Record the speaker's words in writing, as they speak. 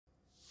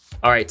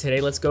Alright, today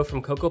let's go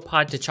from cocoa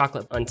pod to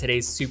chocolate on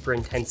today's super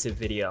intensive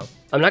video.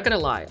 I'm not gonna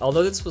lie,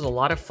 although this was a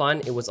lot of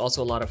fun, it was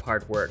also a lot of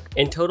hard work.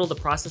 In total, the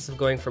process of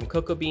going from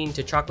cocoa bean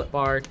to chocolate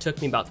bar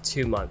took me about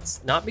 2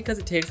 months. Not because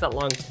it takes that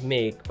long to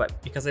make,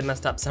 but because I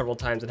messed up several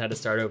times and had to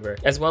start over,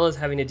 as well as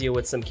having to deal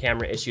with some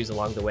camera issues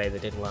along the way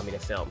that didn't allow me to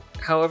film.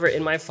 However,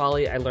 in my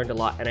folly, I learned a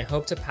lot, and I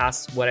hope to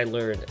pass what I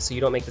learned so you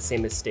don't make the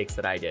same mistakes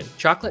that I did.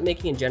 Chocolate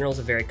making in general is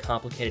a very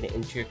complicated and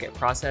intricate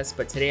process,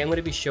 but today I'm going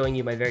to be showing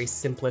you my very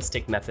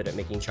simplistic method of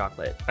making chocolate.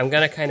 I'm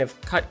gonna kind of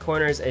cut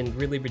corners and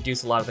really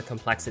reduce a lot of the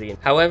complexity.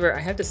 However, I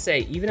have to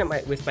say, even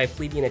with my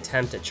plebeian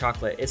attempt at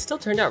chocolate, it still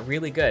turned out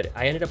really good.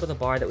 I ended up with a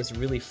bar that was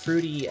really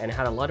fruity and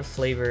had a lot of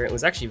flavor. It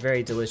was actually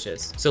very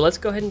delicious. So let's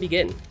go ahead and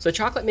begin. So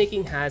chocolate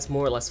making has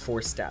more or less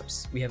 4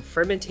 steps. We have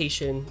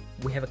fermentation,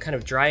 we have a kind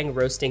of drying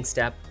roasting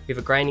step, we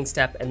have a grinding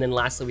step, and then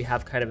lastly we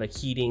have kind of a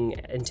heating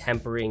and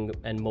tempering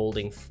and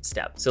molding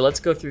step. So let's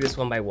go through this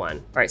one by one.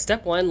 All right,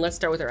 step 1, let's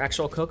start with our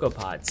actual cocoa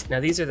pods. Now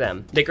these are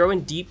them. They grow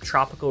in deep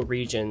tropical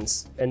regions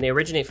and they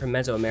originate from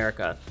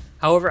Mesoamerica.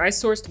 However, I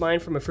sourced mine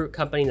from a fruit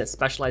company that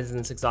specializes in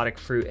this exotic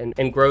fruit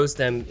and grows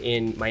them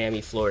in Miami,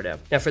 Florida.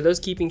 Now, for those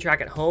keeping track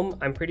at home,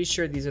 I'm pretty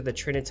sure these are the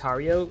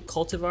Trinitario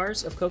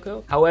cultivars of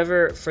cocoa.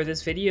 However, for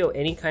this video,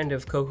 any kind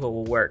of cocoa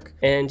will work,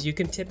 and you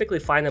can typically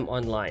find them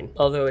online,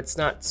 although it's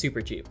not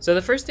super cheap. So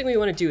the first thing we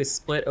want to do is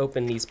split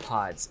open these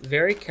pods.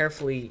 Very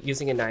carefully,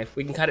 using a knife,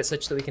 we can cut it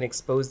such that we can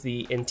expose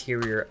the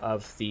interior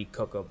of the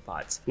cocoa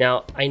pods.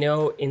 Now, I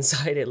know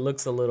inside it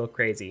looks a little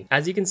crazy.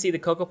 As you can see, the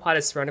cocoa pod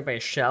is surrounded by a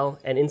shell,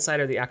 and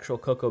inside are the actual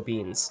cocoa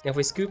beans. Now if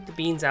we scoop the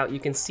beans out, you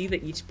can see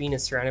that each bean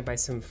is surrounded by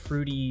some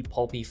fruity,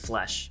 pulpy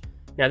flesh.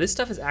 Now this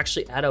stuff is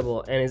actually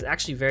edible and is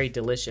actually very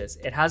delicious.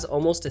 It has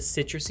almost a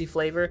citrusy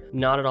flavor,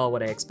 not at all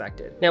what I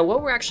expected. Now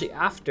what we're actually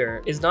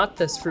after is not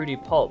this fruity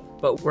pulp,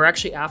 but we're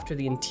actually after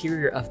the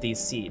interior of these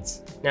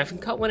seeds. Now if you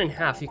cut one in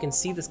half, you can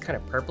see this kind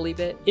of purpley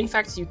bit. In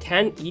fact, you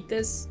can eat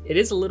this. It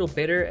is a little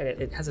bitter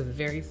and it has a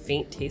very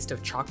faint taste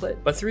of chocolate,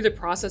 but through the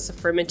process of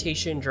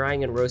fermentation,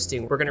 drying, and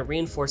roasting, we're gonna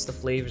reinforce the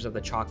flavors of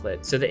the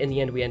chocolate so that in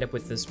the end we end up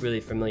with this really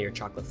familiar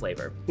chocolate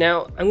flavor.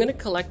 Now I'm gonna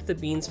collect the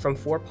beans from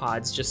 4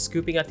 pods, just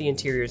scooping out the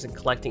interiors and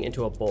collecting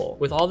into a bowl.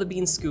 With all the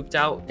beans scooped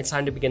out, it's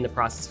time to begin the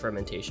process of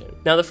fermentation.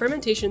 Now the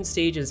fermentation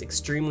stage is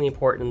extremely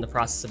important in the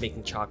process of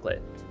making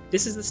chocolate.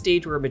 This is the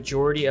stage where a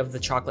majority of the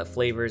chocolate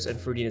flavors and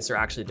fruitiness are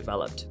actually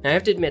developed. Now I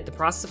have to admit, the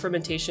process of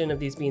fermentation of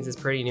these beans is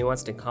pretty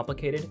nuanced and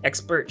complicated.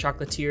 Expert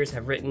chocolatiers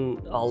have written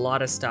a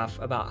lot of stuff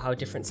about how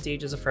different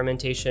stages of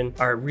fermentation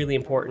are really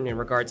important in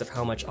regards of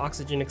how much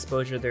oxygen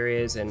exposure there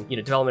is and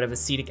development of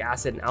acetic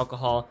acid and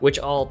alcohol, which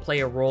all play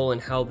a role in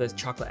how the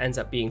chocolate ends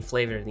up being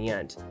flavored in the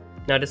end.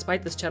 Now,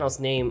 despite this channel's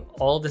name,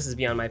 all of this is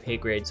beyond my pay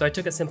grade, so I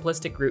took a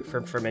simplistic route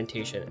for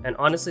fermentation, and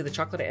honestly, the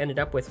chocolate I ended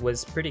up with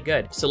was pretty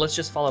good. So let's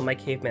just follow my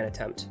caveman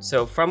attempt.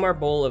 So from our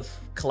bowl of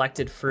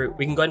collected fruit,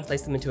 we can go ahead and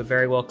place them into a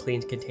very well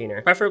cleaned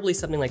container, preferably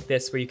something like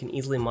this where you can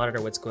easily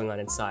monitor what's going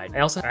on inside.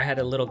 I had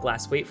a little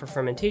glass weight for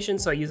fermentation,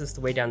 so I use this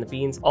to weigh down the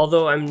beans,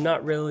 although I'm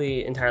not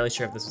really entirely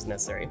sure if this was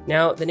necessary.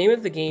 Now, the name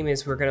of the game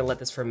is we're gonna let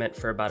this ferment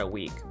for about a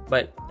week,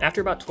 but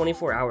after about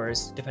 24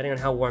 hours, depending on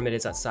how warm it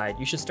is outside,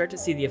 you should start to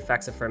see the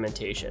effects of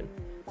fermentation.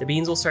 The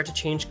beans will start to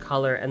change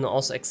color and they'll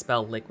also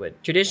expel liquid.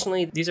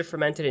 Traditionally, these are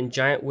fermented in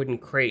giant wooden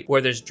crate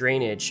where there's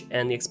drainage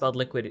and the expelled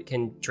liquid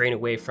can drain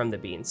away from the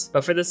beans.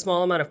 But for the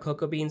small amount of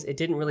cocoa beans, it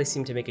didn't really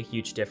seem to make a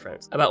huge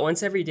difference. About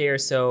once every day or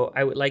so,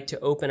 I would like to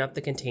open up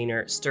the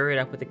container, stir it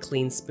up with a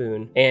clean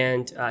spoon,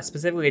 and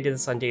specifically I did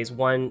this on days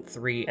 1,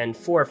 3, and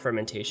 4 of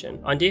fermentation.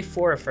 On day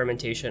 4 of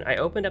fermentation, I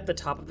opened up the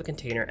top of the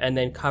container and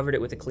then covered it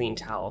with a clean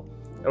towel.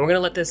 And we're gonna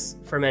let this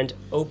ferment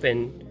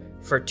open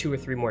for 2 or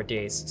 3 more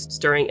days,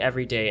 stirring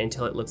every day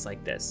until it looks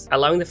like this.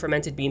 Allowing the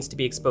fermented beans to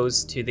be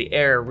exposed to the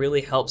air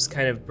really helps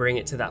kind of bring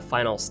it to that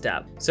final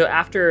step. So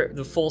after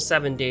the full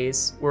 7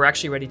 days, we're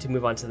actually ready to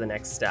move on to the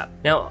next step.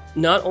 Now,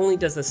 not only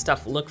does this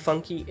stuff look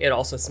funky, it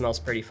also smells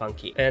pretty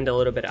funky and a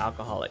little bit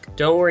alcoholic.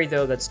 Don't worry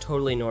though, that's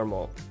totally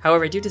normal.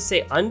 However, I do have to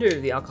say, under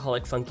the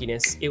alcoholic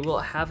funkiness, it will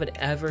have an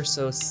ever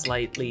so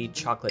slightly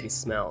chocolatey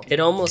smell. It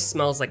almost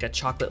smells like a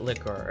chocolate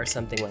liquor or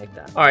something like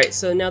that. All right,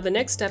 so now the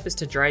next step is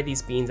to dry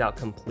these beans out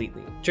completely.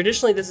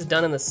 Traditionally, this is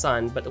done in the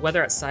sun, but the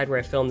weather outside where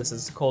I filmed this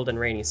is cold and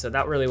rainy, so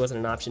that really wasn't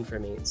an option for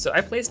me. So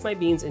I placed my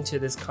beans into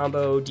this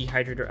combo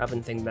dehydrator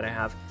oven thing that I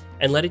have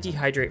and let it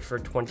dehydrate for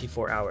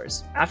 24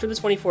 hours. After the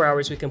 24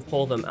 hours, we can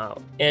pull them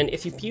out. And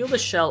if you peel the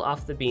shell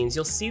off the beans,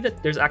 you'll see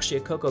that there's actually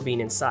a cocoa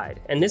bean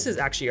inside. And this is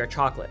actually our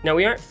chocolate. Now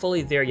we aren't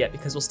fully there yet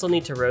because we'll still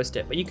need to roast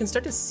it, but you can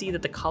start to see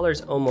that the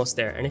color's almost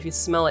there. And if you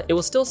smell it, it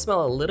will still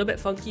smell a little bit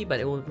funky, but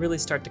it will really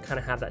start to kind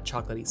of have that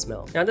chocolatey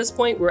smell. Now at this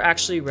point, we're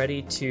actually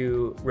ready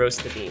to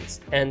roast the beans.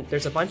 beans. And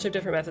there's a bunch of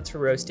different methods for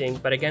roasting,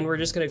 but again, we're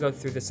just gonna go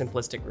through the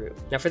simplistic route.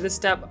 Now for this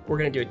step, we're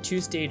gonna do a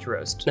 2-stage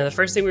roast. Now the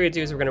first thing we're gonna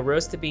do is we're gonna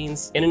roast the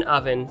beans in an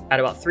oven at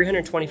about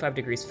 325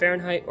 degrees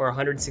Fahrenheit or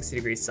 160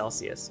 degrees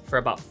Celsius for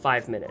about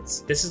 5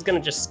 minutes. This is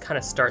gonna just kind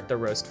of start the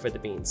roast for the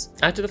beans.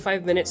 After the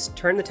 5 minutes,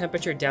 turn the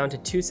temperature down to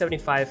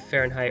 275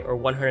 Fahrenheit or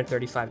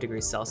 135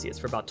 degrees Celsius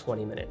for about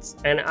 20 minutes.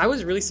 And I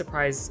was really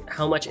surprised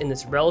how much in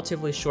this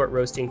relatively short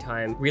roasting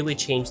time really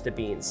changed the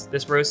beans.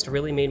 This roast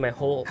really made my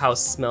whole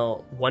house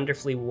smell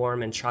wonderfully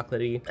warm and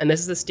chocolatey. And this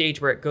is the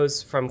stage where it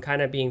goes from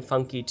kind of being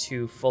funky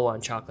to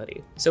full-on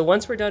chocolatey. So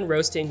once we're done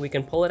roasting, we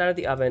can pull it out of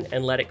the oven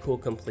and let it cool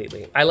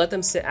completely. I let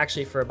them sit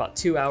actually for about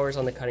 2 hours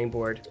on the cutting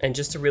board, and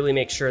just to really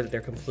make sure that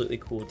they're completely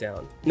cooled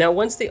down. Now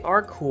once they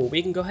are cool,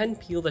 we can go ahead and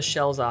peel the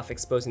shells off,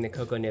 exposing the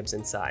cocoa nibs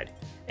inside.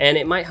 And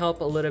it might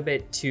help a little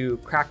bit to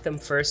crack them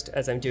first,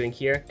 as I'm doing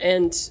here.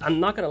 And I'm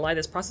not gonna lie,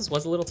 this process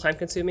was a little time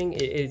consuming.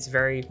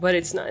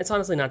 It's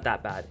honestly not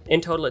that bad.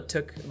 In total, it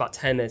took about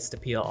 10 minutes to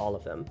peel all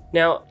of them.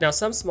 Now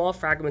some small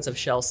fragments of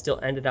shells still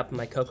ended up in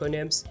my cocoa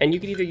nibs, and you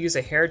could either use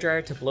a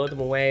hairdryer to blow them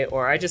away,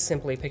 or I just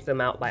simply picked them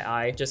out by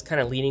eye, just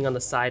kind of leaning on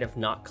the side of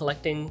not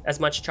collecting as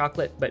much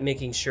chocolate, but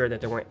making sure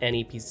that there weren't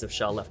any pieces of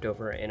shell left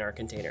over in our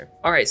container.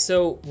 All right,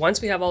 so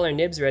once we have all our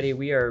nibs ready,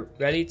 we are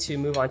ready to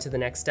move on to the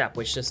next step,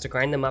 which is to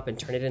grind them up and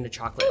turn it into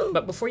chocolate.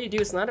 But before you do,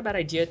 it's not a bad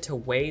idea to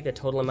weigh the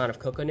total amount of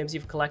cocoa nibs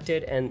you've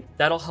collected, and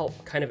that'll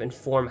help kind of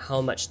inform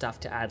how much stuff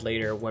to add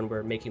later when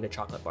we're making the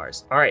chocolate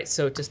bars. All right,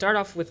 so to start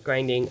off with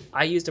grinding,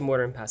 I used a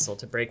mortar and pestle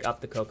to break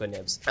up the cocoa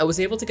nibs. I was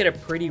able to get a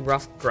pretty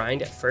rough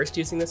grind at first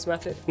using this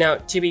method. Now,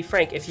 to be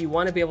frank, if you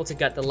want to be able to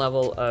get the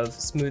level of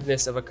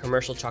smoothness of a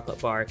commercial chocolate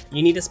bar,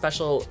 you need a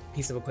special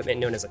piece of equipment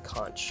known as a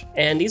conch.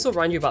 And these will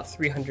run you about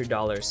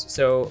 $300.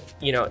 So,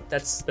 you know,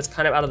 that's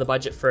kind of out of the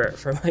budget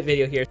for my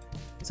video here.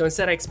 So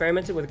instead, I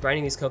experimented with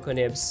grinding these cocoa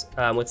nibs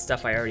with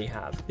stuff I already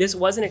have. This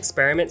was an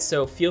experiment,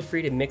 so feel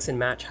free to mix and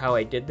match how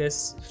I did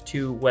this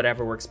to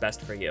whatever works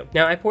best for you.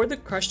 Now, I poured the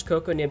crushed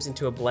cocoa nibs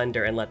into a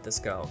blender and let this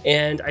go.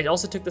 And I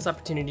also took this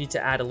opportunity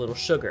to add a little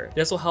sugar.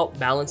 This will help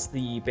balance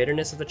the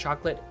bitterness of the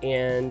chocolate,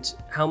 and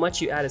how much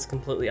you add is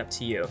completely up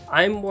to you.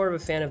 I'm more of a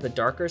fan of the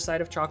darker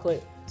side of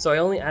chocolate, so I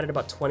only added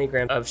about 20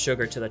 grams of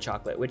sugar to the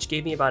chocolate, which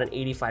gave me about an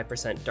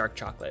 85% dark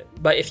chocolate.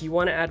 But if you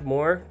want to add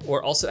more,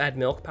 or also add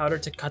milk powder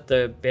to cut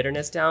the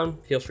bitterness down,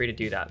 feel free to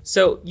do that.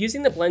 So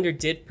using the blender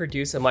did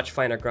produce a much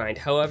finer grind.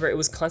 However, it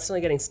was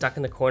constantly getting stuck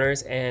in the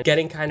corners and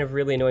getting kind of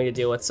really annoying to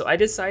deal with. So I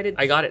decided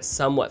I got it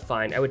somewhat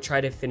fine. I would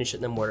try to finish it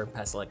in the mortar and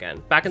pestle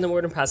again. Back in the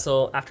mortar and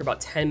pestle, after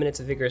about 10 minutes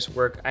of vigorous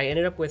work, I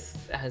ended up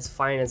with as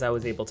fine as I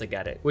was able to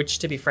get it, which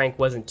to be frank,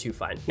 wasn't too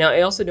fine. Now,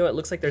 I also know it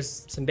looks like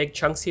there's some big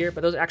chunks here,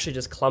 but those are actually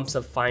just clumps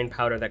of fine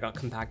powder that got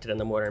compacted in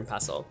the mortar and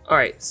pestle. All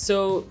right,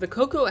 so the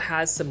cocoa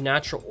has some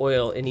natural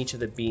oil in each of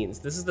the beans.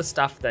 This is the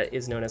stuff that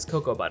is known as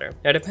cocoa butter.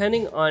 Now,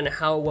 depending on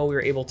how well we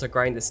were able to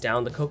grind this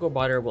down, the cocoa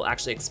butter will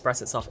actually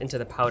express itself into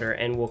the powder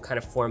and will kind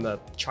of form a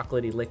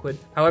chocolatey liquid.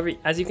 However,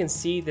 as you can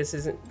see, this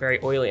isn't very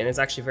oily and it's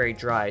actually very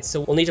dry,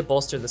 so we'll need to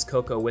bolster this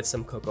cocoa with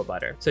some cocoa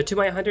butter. So to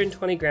my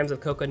 120 grams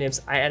of cocoa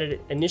nibs, I added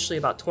initially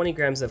about 20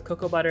 grams of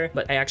cocoa butter,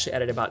 but I actually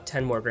added about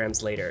 10 more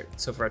grams later,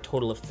 so for a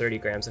total of 30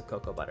 grams of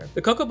cocoa butter.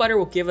 The cocoa butter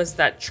will give us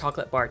that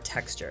chocolate bar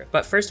texture,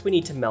 but first we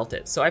need to melt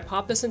it. So I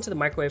popped this into the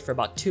microwave for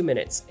about 2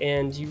 minutes,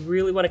 and you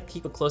really want to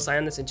keep a close eye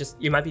on this, and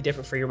it might be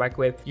different for your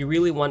microwave. You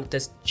really want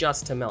this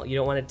just to melt. You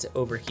don't want it to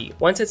overheat.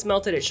 Once it's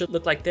melted, it should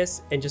look like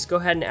this, and just go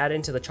ahead and add it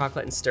into the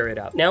chocolate and stir it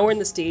up. Now we're in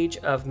the stage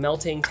of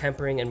melting,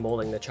 tempering, and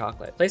molding the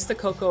chocolate. Place the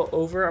cocoa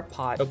over a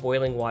pot of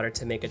boiling water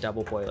to make a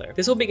double boiler.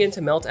 This will begin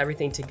to melt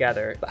everything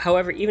together. But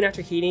however, even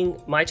after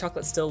heating, my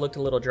chocolate still looked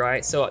a little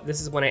dry, so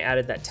this is when I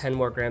added that 10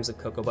 more grams of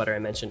cocoa butter I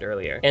mentioned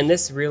earlier. And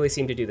this really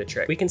seemed to do the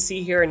trick. We can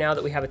see here now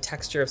that we have a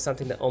texture of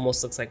something that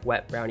almost looks like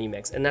wet brownie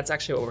mix, and that's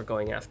actually what we're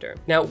going after.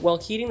 Now, while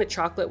heating the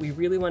chocolate, we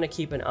really want to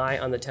keep an eye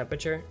on the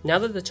temperature. Now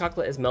that the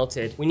chocolate is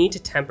melted, we need to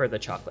temper the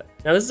chocolate.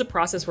 Now, this is a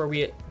process where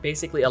we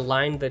basically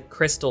align the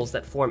crystals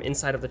that form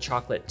inside of the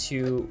chocolate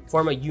to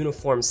form a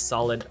uniform,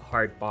 solid,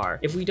 hard bar.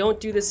 If we don't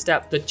do this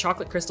step, the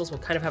chocolate crystals will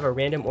kind of have a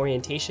random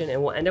orientation,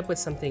 and we'll end up with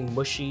something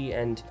mushy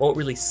and won't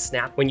really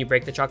snap when you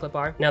break the chocolate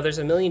bar. Now, there's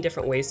a million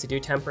different ways to do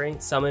tempering.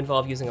 Some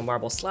involve using a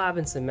marble slab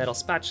and some metal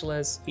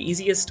spatulas. The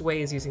easiest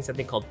way is using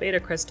something called beta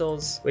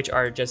crystals, which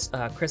are just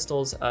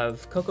crystals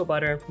of cocoa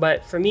butter.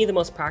 But for me, the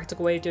most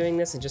practical way of doing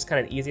this, and just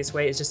kind of the easiest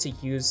way, is just to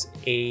use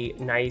a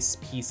nice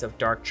piece of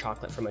dark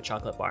chocolate from a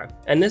chocolate bar.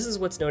 And this is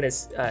what's known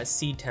as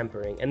seed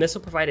tempering. And this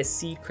will provide a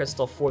seed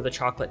crystal for the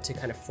chocolate to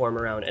kind of form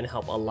around and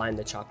help align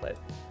the chocolate.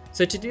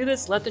 So to do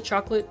this, let the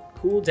chocolate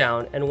cool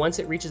down, and once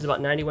it reaches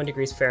about 91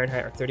 degrees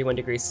Fahrenheit or 31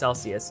 degrees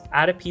Celsius,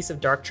 add a piece of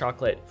dark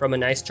chocolate from a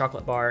nice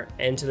chocolate bar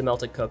into the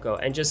melted cocoa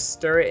and just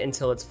stir it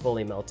until it's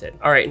fully melted.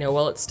 All right, now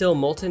while it's still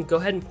molten, go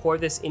ahead and pour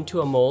this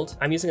into a mold.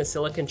 I'm using a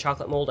silicone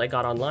chocolate mold I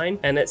got online,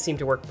 and that seemed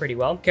to work pretty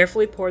well.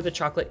 Carefully pour the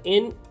chocolate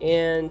in,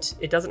 and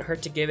it doesn't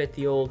hurt to give it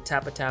the old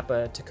tappa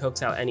to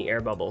coax out any air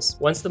bubbles.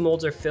 Once the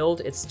molds are filled,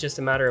 it's just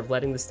a matter of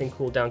letting this thing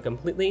cool down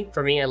completely.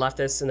 For me, I left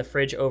this in the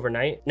fridge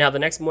overnight. Now the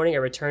next morning I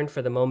returned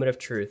for the moment of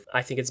truth.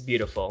 I think it's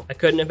beautiful. I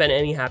couldn't have been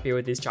any happier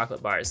with these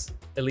chocolate bars,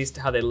 at least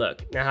how they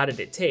look. Now, how did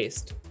it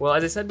taste? Well,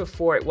 as I said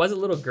before, it was a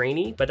little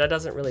grainy, but that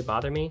doesn't really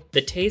bother me.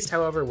 The taste,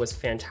 however, was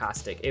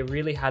fantastic. It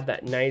really had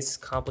that nice,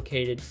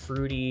 complicated,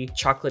 fruity,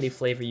 chocolatey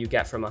flavor you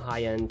get from a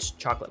high-end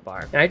chocolate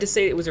bar. And I have to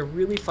say, it was a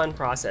really fun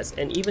process,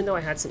 and even though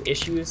I had some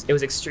issues, it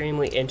was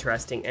extremely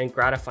interesting and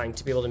gratifying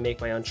to be able to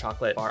make my own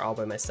chocolate bar all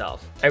by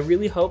myself. I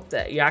really hope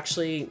that you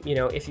actually,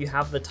 if you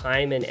have the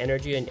time and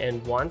energy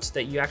and want,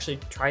 that you actually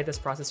try this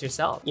process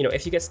yourself.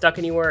 If you get stuck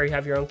anywhere or you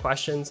have your own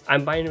questions,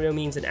 I'm by no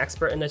means an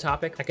expert in the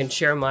topic. I can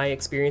share my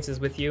experiences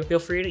with you. Feel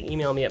free to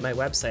email me at my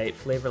website,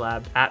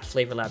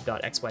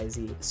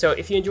 flavorlab@flavorlab.xyz. So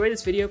if you enjoyed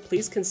this video,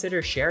 please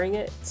consider sharing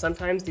it.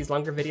 Sometimes these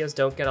longer videos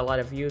don't get a lot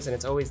of views and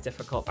it's always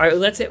difficult. All right,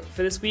 well, that's it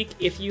for this week.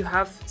 If you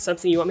have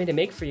something you want me to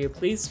make for you,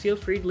 please feel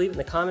free to leave it in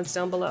the comments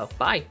down below.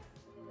 Bye.